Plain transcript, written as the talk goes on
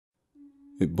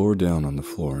It bore down on the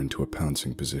floor into a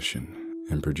pouncing position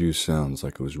and produced sounds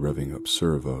like it was revving up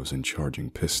servos and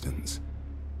charging pistons.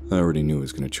 I already knew it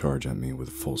was going to charge at me with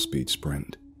a full-speed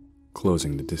sprint,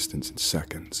 closing the distance in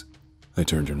seconds. I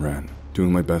turned and ran,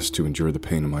 doing my best to endure the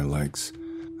pain in my legs.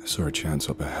 I saw a chance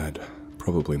up ahead,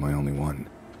 probably my only one.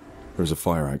 There was a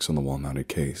fire axe on the wall-mounted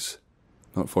case.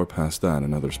 Not far past that,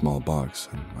 another small box,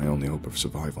 and my only hope of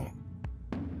survival.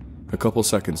 A couple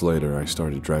seconds later, I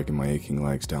started dragging my aching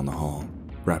legs down the hall,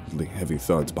 rapidly heavy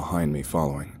thuds behind me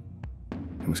following.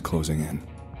 It was closing in.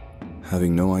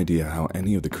 Having no idea how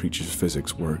any of the creature's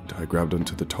physics worked, I grabbed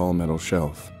onto the tall metal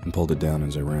shelf and pulled it down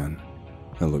as I ran.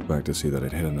 I looked back to see that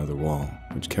it hit another wall,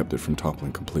 which kept it from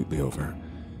toppling completely over.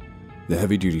 The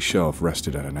heavy-duty shelf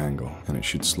rested at an angle, and it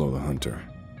should slow the hunter,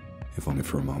 if only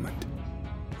for a moment,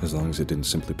 as long as it didn't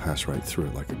simply pass right through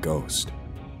it like a ghost.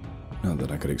 Not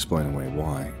that I could explain away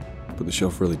why, but the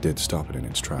shelf really did stop it in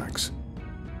its tracks.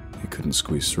 It couldn't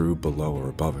squeeze through, below, or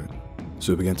above it,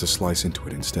 so it began to slice into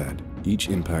it instead. Each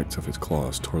impact of its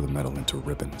claws tore the metal into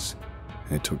ribbons,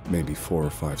 and it took maybe 4 or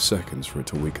 5 seconds for it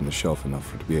to weaken the shelf enough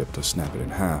for it to be able to snap it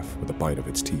in half with a bite of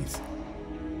its teeth.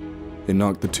 It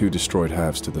knocked the 2 destroyed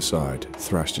halves to the side,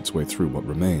 thrashed its way through what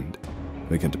remained, and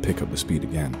began to pick up the speed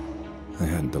again. I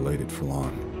hadn't delayed it for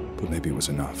long, but maybe it was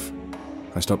enough.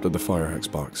 I stopped at the fire axe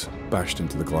box, bashed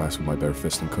into the glass with my bare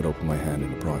fist and cut open my hand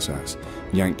in the process,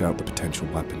 yanked out the potential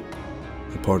weapon.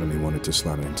 A part of me wanted to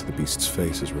slam it into the beast's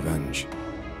face as revenge,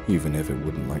 even if it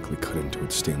wouldn't likely cut into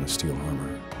its stainless steel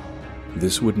armor.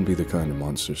 This wouldn't be the kind of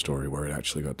monster story where it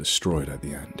actually got destroyed at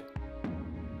the end.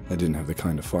 I didn't have the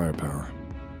kind of firepower,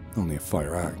 only a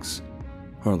fire axe,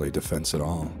 hardly defense at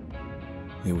all.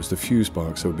 It was the fuse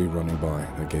box I would be running by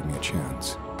that gave me a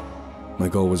chance. My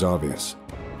goal was obvious: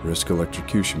 risk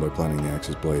electrocution by planting the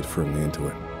axe's blade firmly into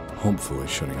it, hopefully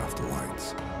shutting off the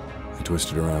lights. I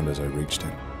twisted around as I reached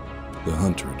it. The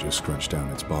hunter had just scrunched down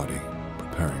its body,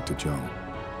 preparing to jump.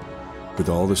 With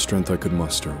all the strength I could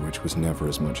muster, which was never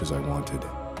as much as I wanted,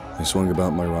 I swung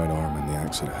about my right arm and the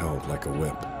axe had held like a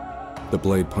whip. The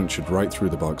blade punctured right through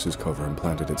the box's cover and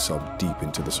planted itself deep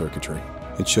into the circuitry.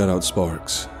 It shot out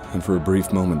sparks, and for a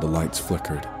brief moment the lights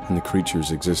flickered, and the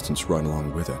creature's existence right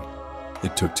along with it.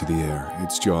 It took to the air,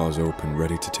 its jaws open,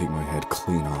 ready to take my head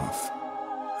clean off.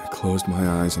 I closed my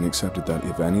eyes and accepted that,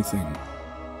 if anything,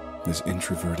 this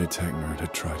introverted tech nerd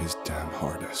had tried his damn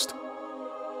hardest.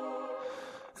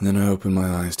 And then I opened my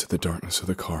eyes to the darkness of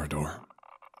the corridor,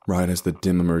 right as the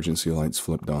dim emergency lights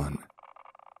flipped on.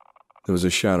 There was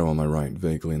a shadow on my right,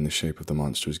 vaguely in the shape of the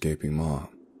monster's gaping maw,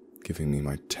 giving me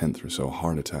my 10th or so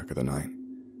heart attack of the night.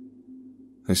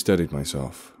 I steadied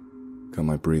myself, got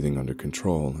my breathing under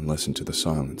control, and listened to the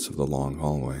silence of the long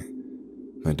hallway.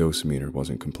 My dosimeter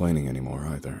wasn't complaining anymore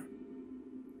either.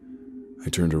 I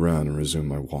turned around and resumed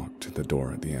my walk to the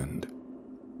door at the end.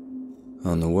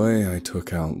 On the way, I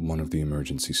took out one of the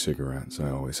emergency cigarettes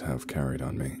I always have carried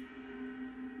on me.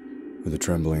 With a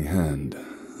trembling hand,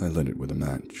 I lit it with a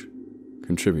match,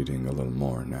 contributing a little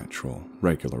more natural,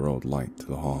 regular old light to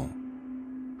the hall.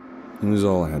 It was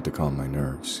all I had to calm my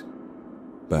nerves,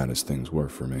 bad as things were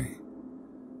for me.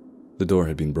 The door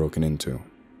had been broken into.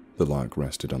 The lock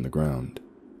rested on the ground,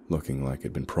 looking like it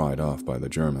had been pried off by the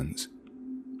Germans.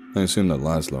 I assumed that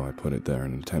Laszlo had put it there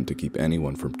in an attempt to keep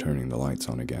anyone from turning the lights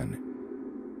on again.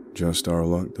 Just our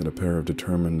luck that a pair of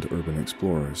determined urban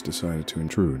explorers decided to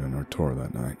intrude on our tour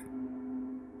that night.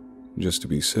 Just to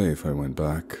be safe, I went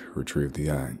back, retrieved the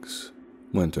axe,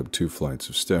 went up 2 flights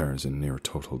of stairs in near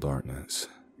total darkness,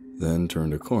 then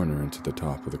turned a corner into the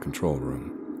top of the control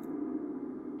room.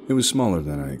 It was smaller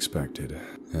than I expected,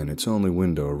 and its only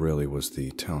window really was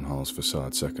the town hall's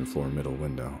facade 2nd floor middle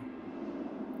window.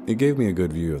 It gave me a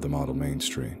good view of the model Main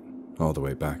Street, all the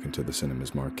way back into the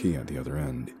cinema's marquee at the other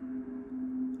end.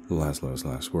 Laszlo's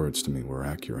last words to me were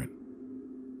accurate.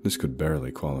 This could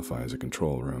barely qualify as a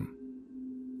control room.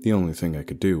 The only thing I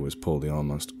could do was pull the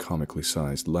almost comically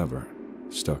sized lever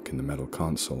stuck in the metal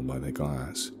console by the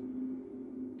glass.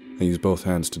 I used both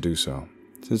hands to do so,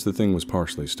 since the thing was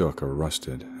partially stuck or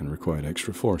rusted and required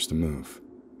extra force to move.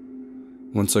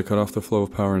 Once I cut off the flow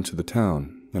of power into the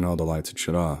town, and all the lights had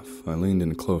shut off, I leaned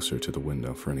in closer to the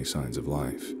window for any signs of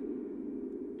life.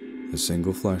 A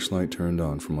single flashlight turned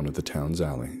on from one of the town's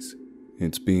alleys,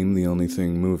 its beam the only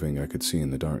thing moving I could see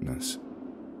in the darkness.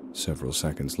 Several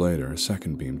seconds later, a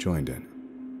second beam joined it.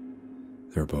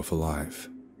 They were both alive.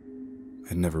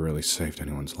 I'd never really saved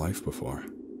anyone's life before.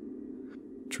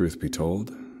 Truth be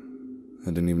told, I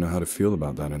didn't even know how to feel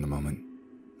about that in the moment.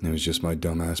 It was just my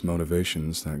dumbass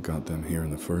motivations that got them here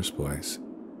in the first place.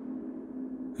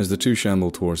 As the 2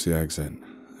 shambled towards the exit,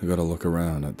 I got a look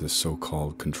around at this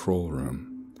so-called control room.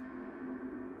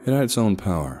 It had its own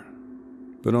power,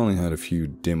 but only had a few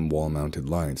dim wall-mounted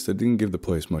lights that didn't give the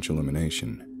place much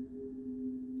illumination.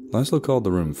 Laszlo called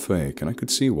the room fake, and I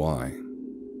could see why.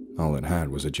 All it had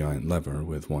was a giant lever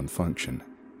with one function.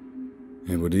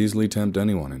 It would easily tempt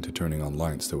anyone into turning on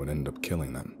lights that would end up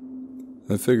killing them.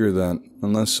 I figured that,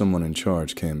 unless someone in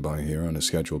charge came by here on a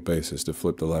scheduled basis to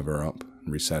flip the lever up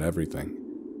and reset everything,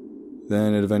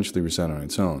 then it eventually reset on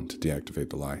its own to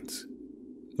deactivate the lights.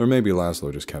 Or maybe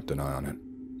Laszlo just kept an eye on it.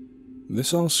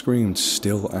 This all screamed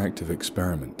still active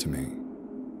experiment to me.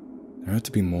 There had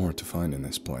to be more to find in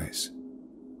this place.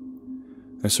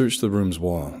 I searched the room's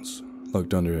walls,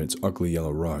 looked under its ugly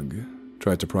yellow rug,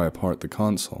 tried to pry apart the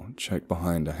console, checked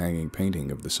behind a hanging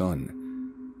painting of the sun,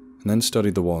 and then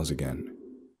studied the walls again.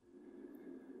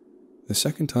 The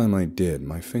second time I did,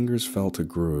 my fingers felt a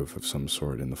groove of some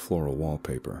sort in the floral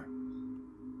wallpaper.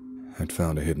 I'd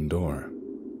found a hidden door,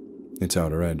 its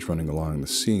outer edge running along the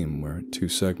seam where two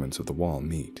segments of the wall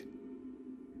meet.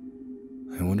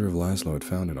 I wonder if Laszlo had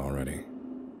found it already.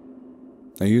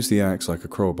 I used the axe like a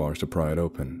crowbar to pry it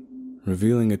open,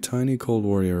 revealing a tiny Cold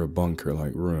War-era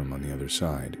bunker-like room on the other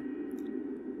side.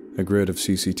 A grid of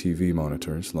CCTV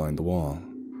monitors lined the wall,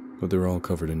 but they were all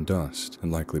covered in dust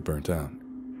and likely burnt out.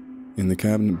 In the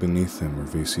cabinet beneath them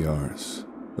were VCRs,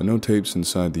 but no tapes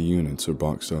inside the units or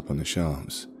boxed up on the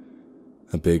shelves.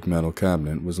 A big metal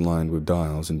cabinet was lined with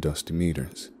dials and dusty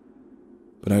meters,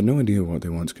 but I had no idea what they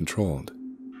once controlled.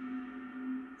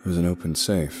 There was an open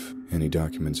safe, any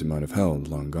documents it might have held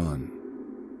long gone.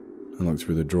 I looked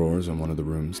through the drawers on one of the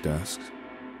room's desks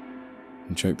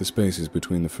and checked the spaces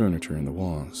between the furniture and the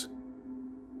walls.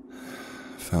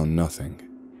 Found nothing.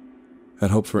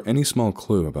 I'd hoped for any small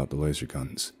clue about the laser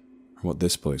guns, or what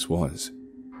this place was,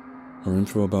 or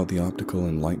info about the optical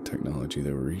and light technology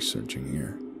they were researching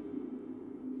here.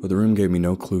 But the room gave me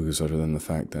no clues other than the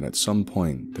fact that at some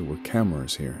point there were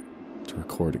cameras here to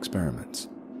record experiments.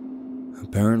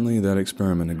 Apparently that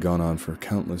experiment had gone on for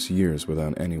countless years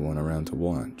without anyone around to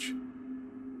watch.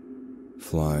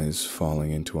 Flies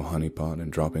falling into a honeypot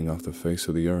and dropping off the face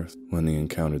of the earth when they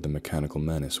encountered the mechanical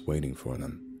menace waiting for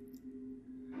them.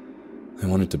 I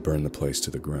wanted to burn the place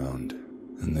to the ground,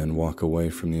 and then walk away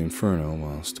from the inferno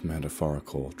whilst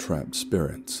metaphorical trapped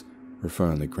spirits were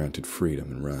finally granted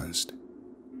freedom and rest.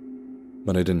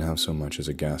 But I didn't have so much as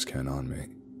a gas can on me.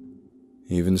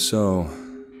 Even so,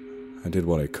 I did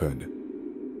what I could.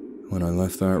 When I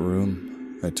left that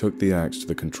room, I took the axe to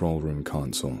the control room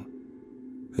console.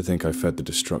 I think I fed the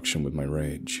destruction with my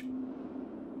rage.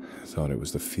 I thought it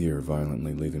was the fear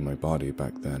violently leaving my body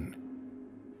back then.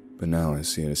 But now I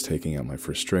see it as taking out my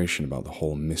frustration about the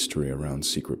whole mystery around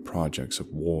secret projects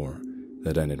of war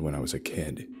that ended when I was a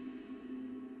kid.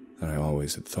 That I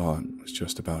always had thought was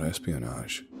just about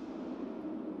espionage.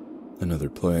 Another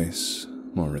place,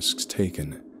 more risks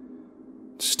taken,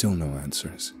 still no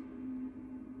answers.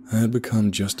 I had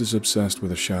become just as obsessed with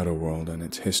the Shadow World and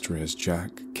its history as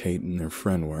Jack, Kate, and their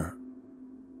friend were.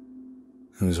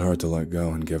 It was hard to let go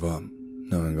and give up,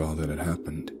 knowing all that had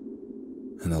happened,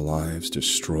 and the lives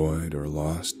destroyed or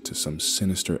lost to some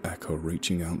sinister echo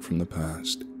reaching out from the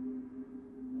past.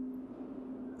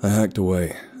 I hacked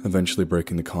away, eventually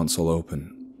breaking the console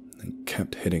open, and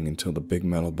kept hitting until the big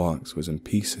metal box was in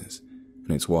pieces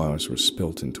and its wires were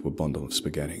spilt into a bundle of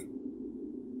spaghetti.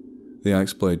 The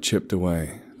axe blade chipped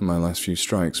away, and my last few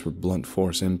strikes were blunt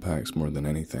force impacts more than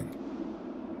anything.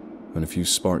 When a few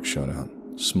sparks shot out,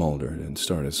 smoldered, and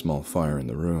started a small fire in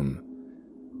the room,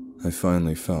 I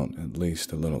finally felt at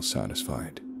least a little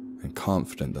satisfied and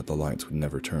confident that the lights would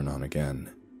never turn on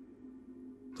again.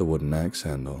 The wooden axe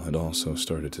handle had also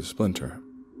started to splinter.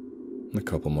 A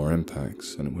couple more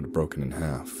impacts and it would have broken in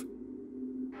half.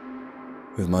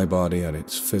 With my body at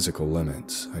its physical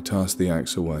limits, I tossed the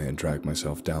axe away and dragged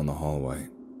myself down the hallway,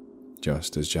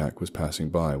 just as Jack was passing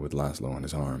by with Laszlo on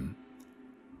his arm.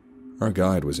 Our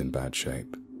guide was in bad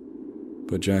shape,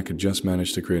 but Jack had just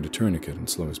managed to create a tourniquet and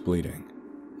slow his bleeding.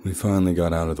 We finally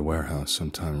got out of the warehouse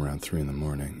sometime around 3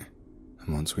 a.m,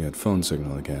 and once we had phone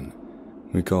signal again,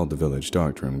 we called the village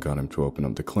doctor and got him to open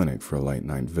up the clinic for a late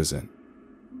night visit.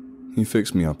 He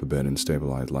fixed me up a bit and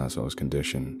stabilized Laszlo's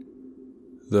condition,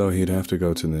 though he'd have to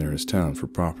go to the nearest town for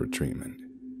proper treatment.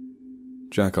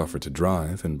 Jack offered to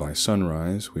drive, and by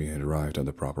sunrise we had arrived at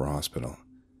the proper hospital.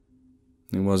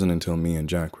 It wasn't until me and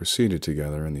Jack were seated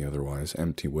together in the otherwise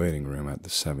empty waiting room at the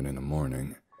 7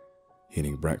 a.m,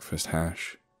 eating breakfast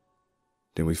hash,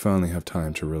 did we finally have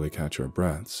time to really catch our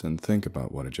breaths and think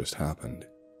about what had just happened.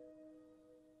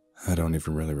 I don't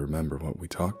even really remember what we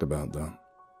talked about, though.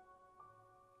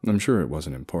 I'm sure it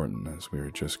wasn't important, as we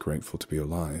were just grateful to be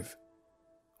alive,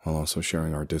 while also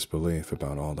sharing our disbelief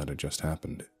about all that had just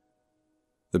happened.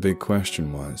 The big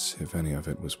question was if any of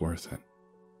it was worth it.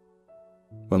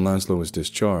 When Laszlo was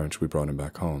discharged, we brought him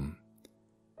back home.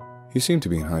 He seemed to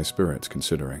be in high spirits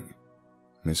considering.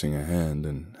 Missing a hand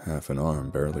and half an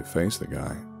arm barely faced the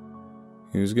guy.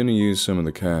 He was going to use some of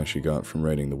the cash he got from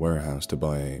raiding the warehouse to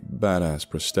buy a badass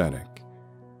prosthetic.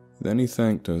 Then he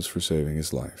thanked us for saving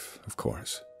his life, of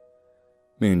course.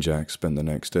 Me and Jack spent the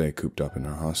next day cooped up in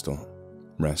our hostel,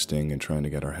 resting and trying to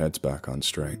get our heads back on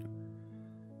straight.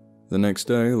 The next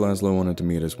day, Laszlo wanted to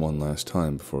meet us one last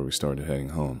time before we started heading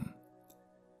home.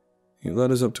 He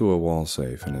led us up to a wall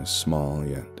safe in his small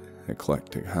yet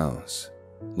eclectic house,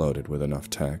 loaded with enough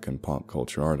tech and pop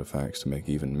culture artifacts to make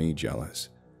even me jealous.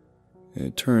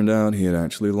 It turned out he had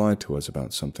actually lied to us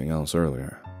about something else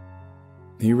earlier.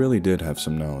 He really did have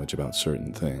some knowledge about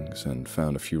certain things and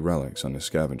found a few relics on his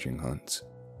scavenging hunts.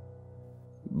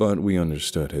 But we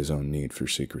understood his own need for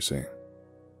secrecy.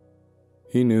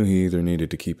 He knew he either needed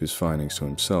to keep his findings to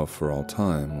himself for all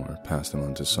time or pass them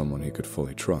on to someone he could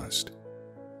fully trust.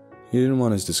 He didn't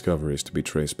want his discoveries to be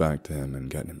traced back to him and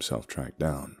get himself tracked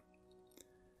down.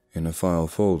 In a file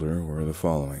folder were the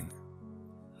following: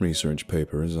 research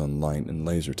papers on light and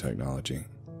laser technology,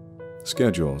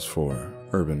 schedules for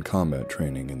urban combat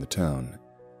training in the town,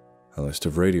 a list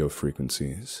of radio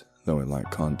frequencies, though it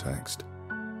lacked context,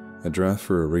 a draft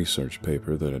for a research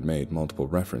paper that had made multiple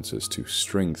references to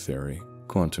string theory,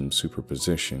 quantum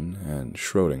superposition, and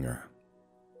Schrödinger.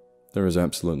 There was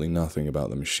absolutely nothing about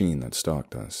the machine that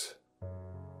stalked us,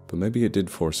 but maybe it did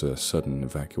force a sudden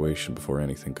evacuation before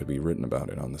anything could be written about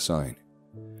it on the site.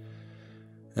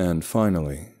 And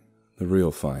finally, the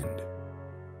real find,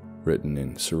 written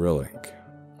in Cyrillic,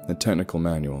 a technical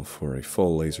manual for a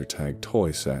full laser tag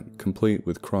toy set complete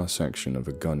with cross-section of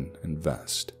a gun and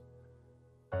vest.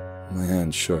 My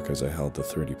hand shook as I held the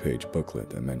 30-page booklet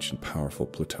that mentioned powerful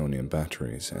plutonium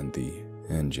batteries and the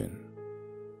engine.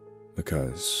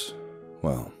 Because,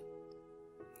 well,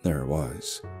 there it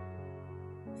was.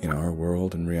 In our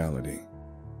world and reality,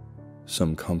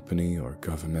 some company or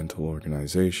governmental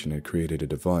organization had created a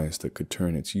device that could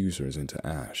turn its users into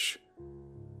ash.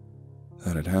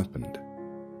 That had happened.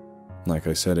 Like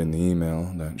I said in the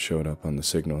email that showed up on the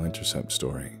Signal Intercept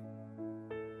story.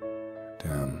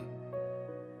 Damn.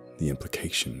 The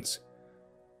implications.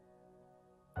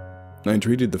 I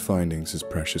treated the findings as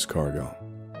precious cargo,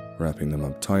 wrapping them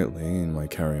up tightly in my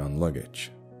carry-on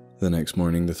luggage. The next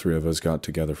morning, the three of us got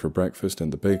together for breakfast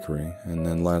at the bakery, and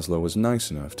then Laszlo was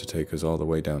nice enough to take us all the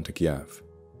way down to Kiev.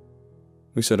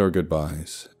 We said our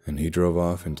goodbyes, and he drove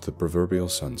off into the proverbial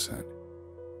sunset.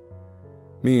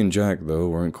 Me and Jack, though,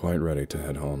 weren't quite ready to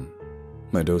head home.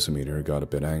 My dosimeter got a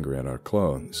bit angry at our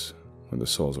clothes, when the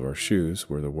soles of our shoes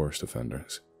were the worst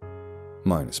offenders.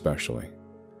 Mine especially.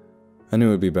 I knew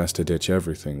it would be best to ditch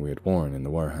everything we had worn in the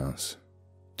warehouse,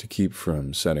 to keep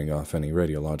from setting off any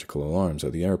radiological alarms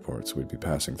at the airports we'd be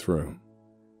passing through.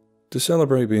 To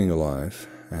celebrate being alive,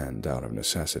 and out of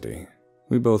necessity,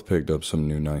 we both picked up some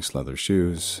new nice leather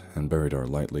shoes and buried our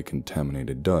lightly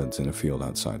contaminated duds in a field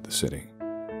outside the city.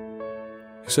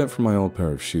 Except for my old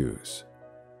pair of shoes,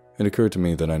 it occurred to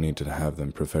me that I needed to have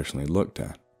them professionally looked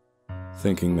at,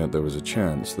 thinking that there was a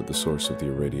chance that the source of the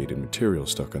irradiated material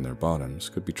stuck on their bottoms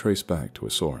could be traced back to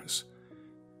a source,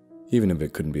 even if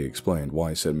it couldn't be explained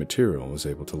why said material was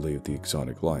able to leave the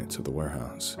exotic lights of the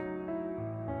warehouse.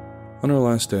 On our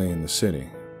last day in the city,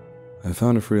 I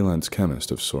found a freelance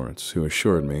chemist of sorts who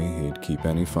assured me he'd keep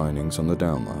any findings on the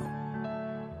down low.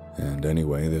 And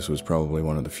anyway, this was probably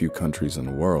one of the few countries in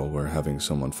the world where having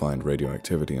someone find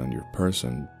radioactivity on your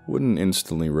person wouldn't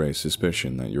instantly raise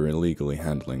suspicion that you're illegally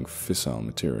handling fissile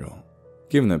material,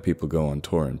 given that people go on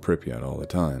tour in Pripyat all the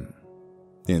time.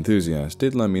 The enthusiast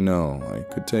did let me know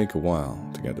it could take a while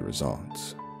to get the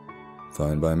results.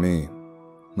 Fine by me.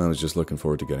 I was just looking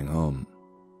forward to getting home.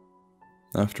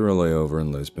 After a layover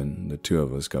in Lisbon, the two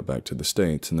of us got back to the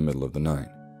States in the middle of the night,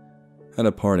 had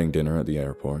a parting dinner at the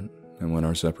airport, and went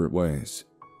our separate ways.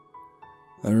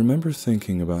 I remember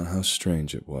thinking about how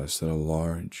strange it was that a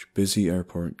large, busy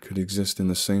airport could exist in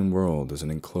the same world as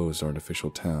an enclosed artificial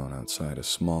town outside a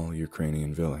small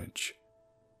Ukrainian village.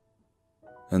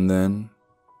 And then,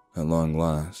 at long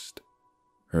last,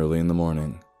 early in the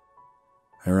morning,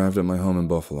 I arrived at my home in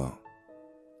Buffalo,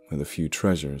 with a few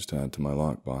treasures to add to my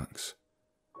lockbox.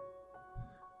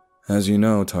 As you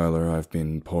know, Tyler, I've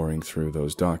been poring through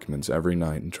those documents every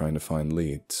night and trying to find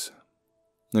leads.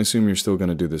 I assume you're still going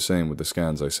to do the same with the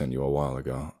scans I sent you a while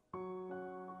ago.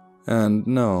 And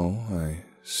no, I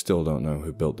still don't know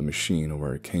who built the machine or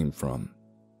where it came from.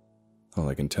 All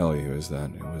I can tell you is that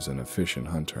it was an efficient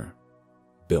hunter,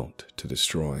 built to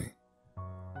destroy.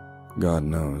 God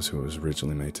knows who it was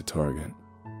originally made to target.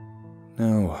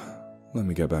 Now, let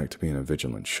me get back to being a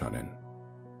vigilant shut-in.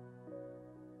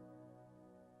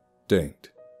 Date: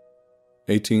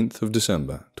 18th of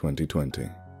December,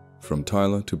 2020. From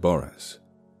Tyler to Boris.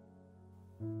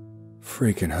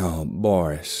 Freaking hell,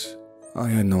 Boris. I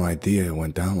had no idea it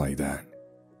went down like that.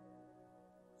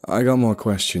 I got more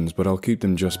questions, but I'll keep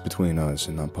them just between us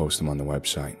and not post them on the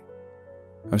website.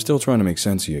 I'm still trying to make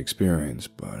sense of your experience,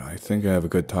 but I think I have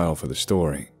a good title for the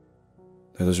story.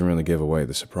 That doesn't really give away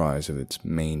the surprise of its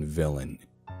main villain.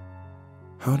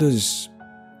 How does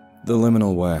the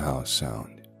Liminal warehouse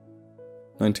sound?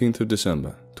 19th of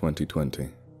December, 2020.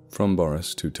 From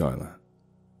Boris to Tyler.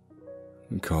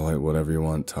 Call it whatever you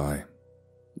want, Ty.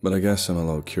 But I guess I'm a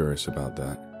little curious about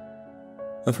that.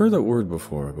 I've heard that word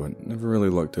before, but never really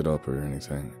looked it up or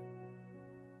anything.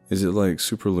 Is it like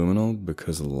superluminal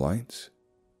because of the lights?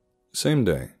 Same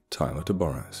day, Tyler to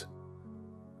Boris.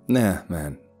 Nah,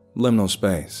 man. Liminal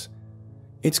space.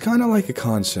 It's kinda like a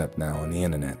concept now on the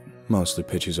internet. Mostly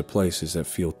pictures of places that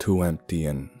feel too empty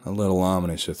and a little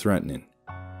ominous or threatening.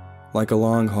 Like a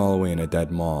long hallway in a dead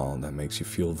mall that makes you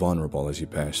feel vulnerable as you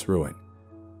pass through it.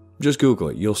 Just Google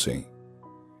it, you'll see.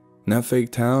 In that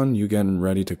fake town, you getting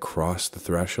ready to cross the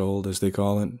threshold, as they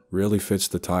call it, really fits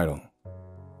the title.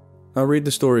 I'll read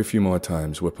the story a few more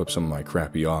times, whip up some of my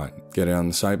crappy art, get it on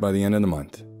the site by the end of the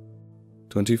month.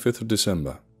 25th of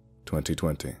December,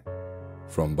 2020.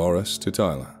 From Boris to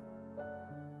Tyler.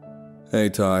 Hey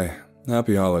Ty,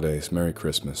 happy holidays, Merry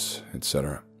Christmas,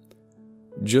 etc.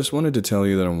 Just wanted to tell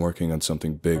you that I'm working on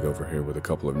something big over here with a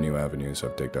couple of new avenues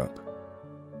I've digged up.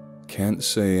 Can't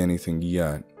say anything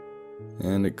yet,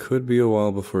 and it could be a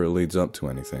while before it leads up to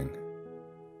anything.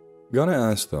 Gotta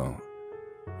ask though,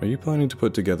 are you planning to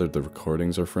put together the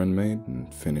recordings our friend made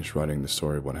and finish writing the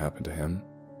story of what happened to him?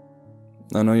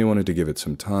 I know you wanted to give it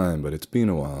some time, but it's been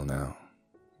a while now.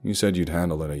 You said you'd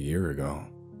handle it a year ago.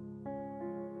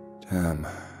 Damn,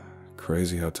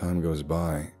 crazy how time goes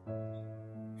by.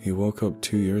 He woke up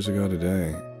 2 years ago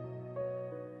today.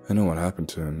 I know what happened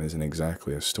to him isn't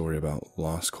exactly a story about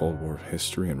lost Cold War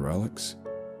history and relics,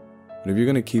 but if you're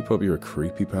going to keep up your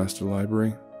creepypasta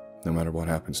library, no matter what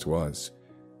happens to us,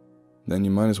 then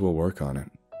you might as well work on it.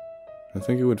 I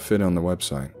think it would fit on the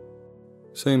website.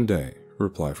 Same day,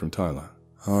 reply from Tyler.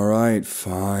 Alright,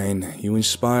 fine. You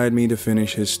inspired me to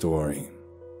finish his story.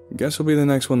 Guess it'll be the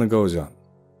next one that goes up.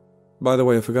 By the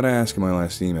way, I forgot to ask in my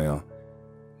last email,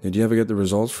 did you ever get the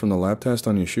results from the lab test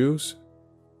on your shoes?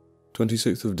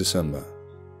 26th of December,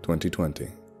 2020.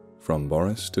 From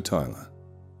Boris to Tyler.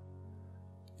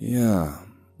 Yeah,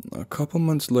 a couple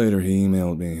months later he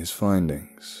emailed me his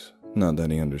findings. Not that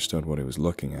he understood what he was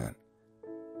looking at.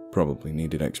 Probably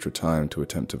needed extra time to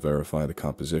attempt to verify the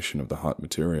composition of the hot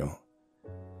material.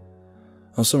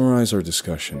 I'll summarize our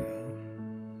discussion.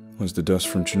 Was the dust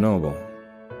from Chernobyl?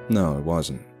 No, it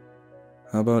wasn't.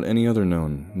 How about any other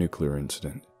known nuclear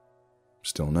incident?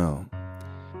 Still no.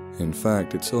 In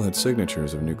fact, it still had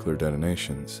signatures of nuclear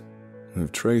detonations,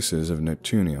 with traces of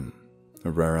neptunium,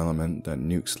 a rare element that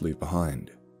nukes leave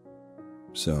behind.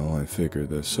 So I figured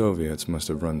the Soviets must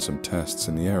have run some tests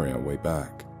in the area way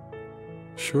back.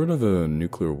 Short of a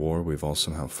nuclear war we've all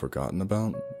somehow forgotten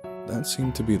about, that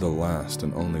seemed to be the last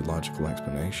and only logical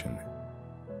explanation.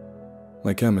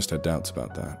 My chemist had doubts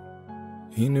about that.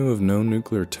 He knew of no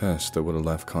nuclear tests that would have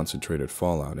left concentrated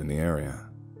fallout in the area.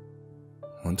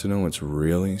 Want to know what's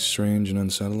really strange and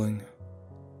unsettling?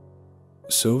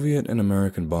 Soviet and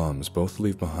American bombs both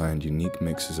leave behind unique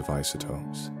mixes of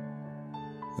isotopes.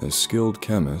 A skilled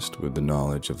chemist with the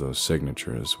knowledge of those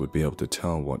signatures would be able to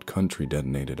tell what country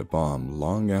detonated a bomb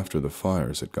long after the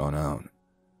fires had gone out.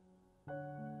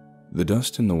 The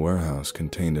dust in the warehouse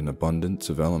contained an abundance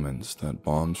of elements that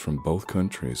bombs from both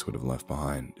countries would have left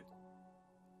behind.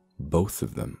 Both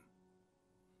of them.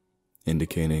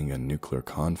 Indicating a nuclear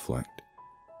conflict.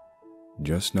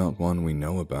 Just not one we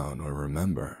know about or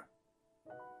remember.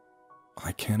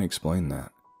 I can't explain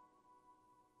that.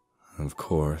 Of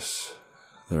course,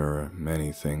 there are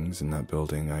many things in that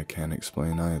building I can't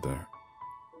explain either.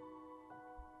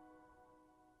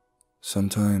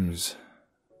 Sometimes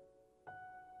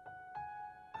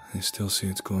I still see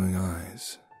its glowing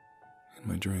eyes in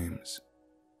my dreams.